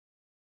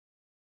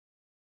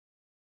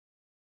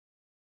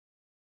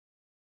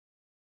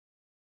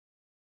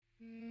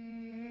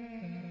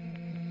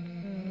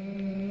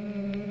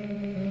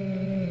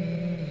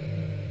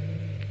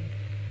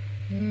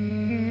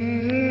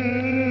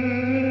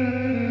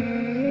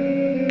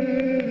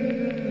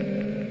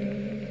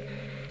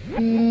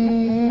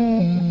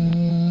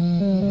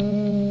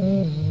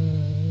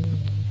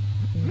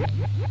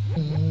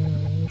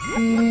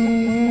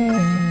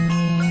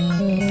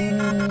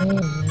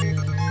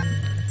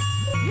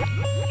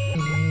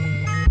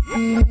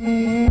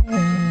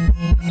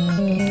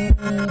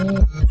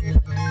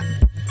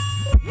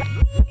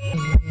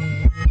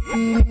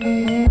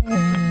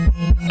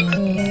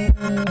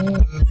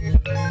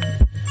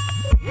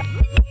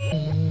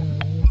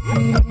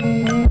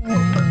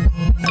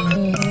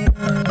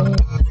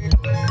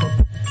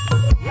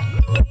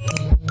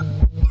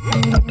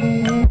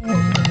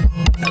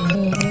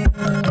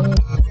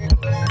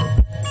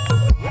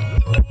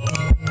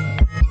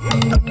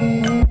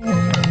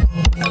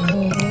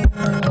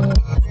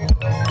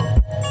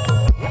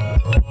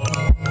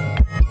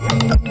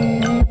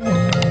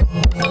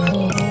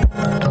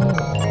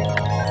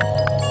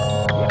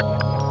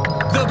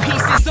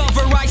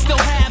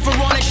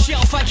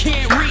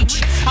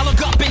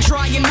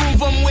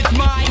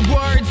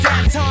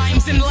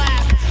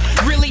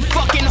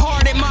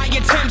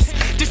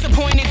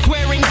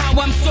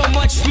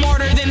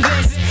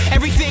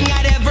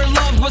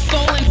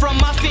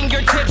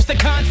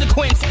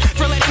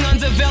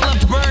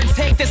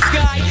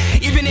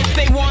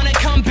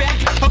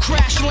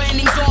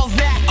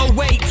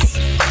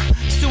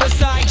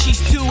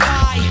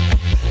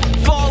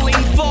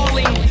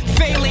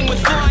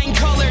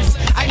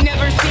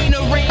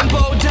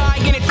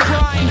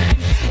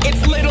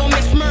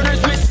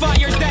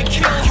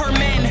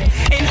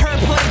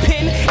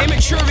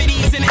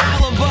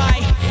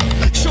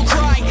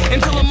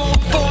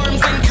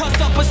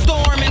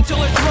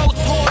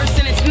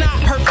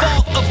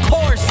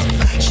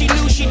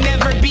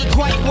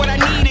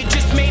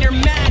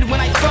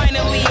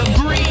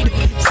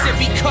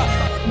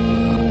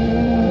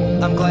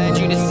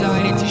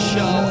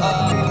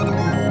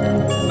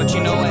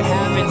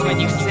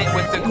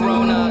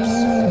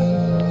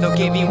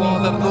give you all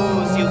the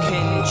booze you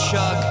can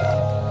chug,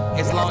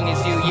 as long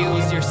as you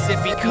use your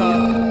sippy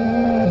cup.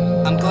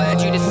 I'm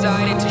glad you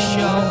decided to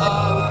show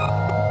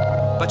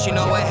up, but you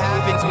know what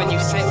happens when you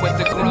sit with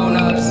the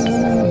grown-ups.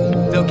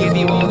 They'll give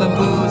you all the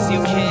booze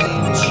you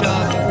can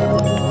chug,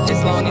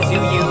 as long as you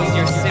use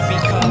your sippy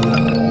cup.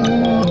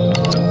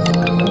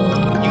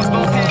 Use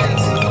both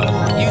hands.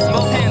 Use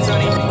both hands,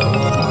 honey.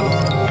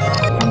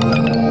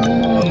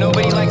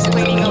 Nobody likes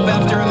cleaning up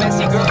after a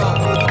messy girl.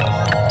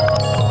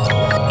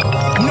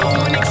 No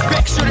one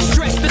expects her to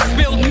stress the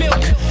spilled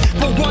milk,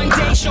 but one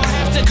day she'll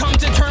have to come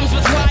to terms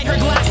with why her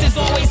glass is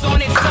always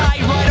on its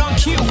side, right on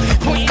cue,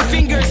 pointing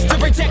fingers to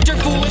protect her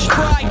foolish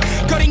pride,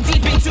 cutting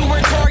deep into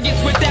her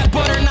targets with that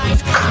butter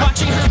knife.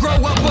 Watching her grow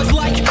up was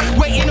like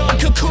waiting on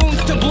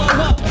cocoons to blow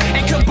up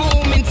and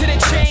kaboom into the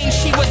change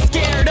she was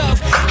scared of,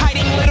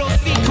 hiding little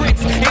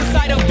secrets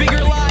inside of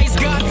bigger lies.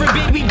 God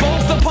forbid we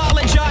both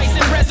apologize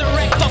and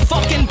resurrect the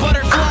fucking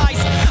butterflies.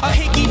 A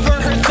hickey for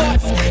her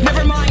thoughts,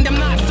 never mind, I'm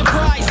not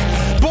surprised.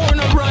 Born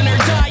a runner,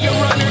 die a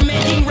runner,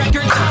 making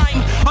record time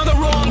on the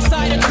wrong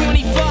side of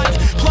 25,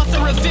 plus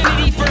her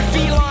affinity for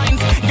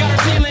felines. Got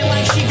her feeling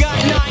like she got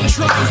 9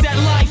 tries at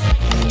life.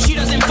 She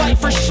doesn't fight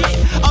for shit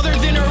other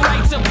than her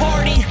right to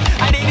party.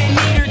 I didn't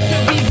need her to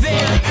be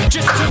there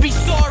just to be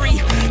sorry.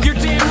 You're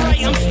damn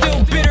right, I'm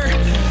still bitter,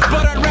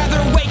 but I'd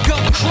rather wake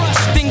up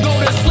crushed than go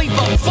to sleep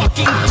a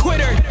fucking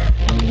quitter.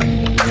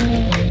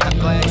 I'm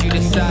glad you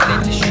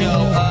decided to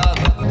show up,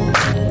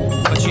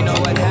 but you know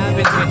what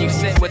happens when you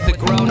sit with the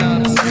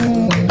grown-ups.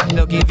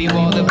 They'll give you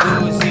all the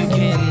booze you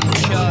can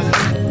chug,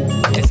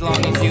 as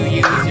long as you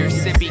use your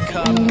sippy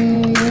cup.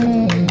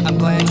 I'm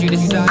glad you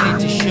decided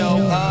to show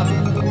up,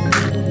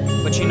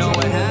 but you know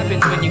what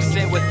happens when you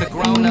sit with the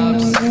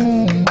grown-ups.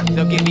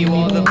 They'll give you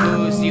all the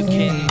booze you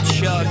can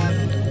chug,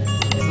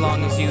 as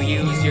long as you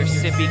use your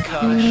sippy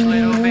cup. Hush,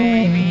 little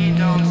baby,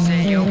 don't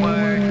say a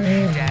word.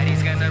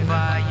 Daddy's gonna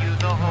buy you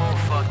the whole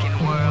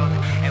fucking world,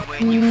 and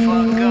when you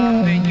fuck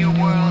up and you